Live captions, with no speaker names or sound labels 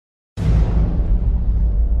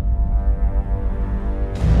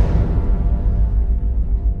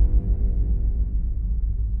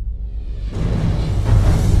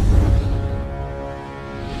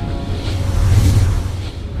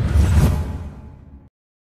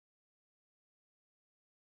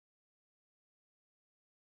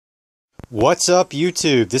What's up,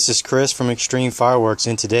 YouTube? This is Chris from Extreme Fireworks,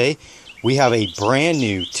 and today we have a brand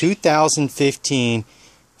new 2015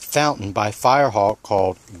 fountain by Firehawk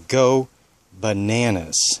called Go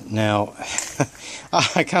Bananas. Now,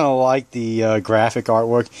 I kind of like the graphic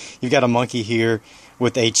artwork. You've got a monkey here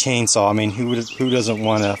with a chainsaw. I mean, who doesn't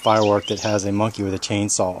want a firework that has a monkey with a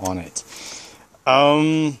chainsaw on it?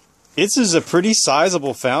 This is a pretty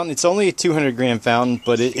sizable fountain. It's only a 200 gram fountain,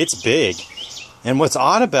 but it's big. And what's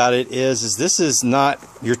odd about it is this is not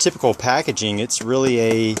your typical packaging. It's really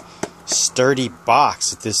a sturdy box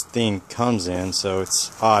that this thing comes in, so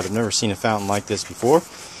it's odd. I've never seen a fountain like this before.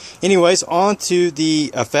 Anyways, on to the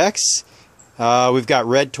effects. We've got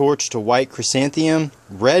red torch to white chrysanthemum,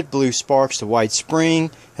 red blue sparks to white spring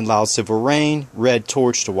and loud silver rain, red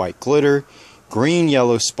torch to white glitter, green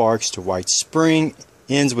yellow sparks to white spring,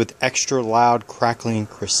 ends with extra loud crackling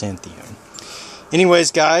chrysanthemum.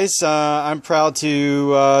 Anyways, guys, I'm proud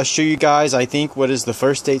to show you guys, I think, what is the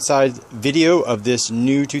first stateside video of this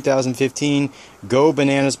new 2015 Go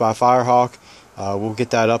Bananas by Firehawk. We'll get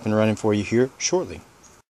that up and running for you here shortly.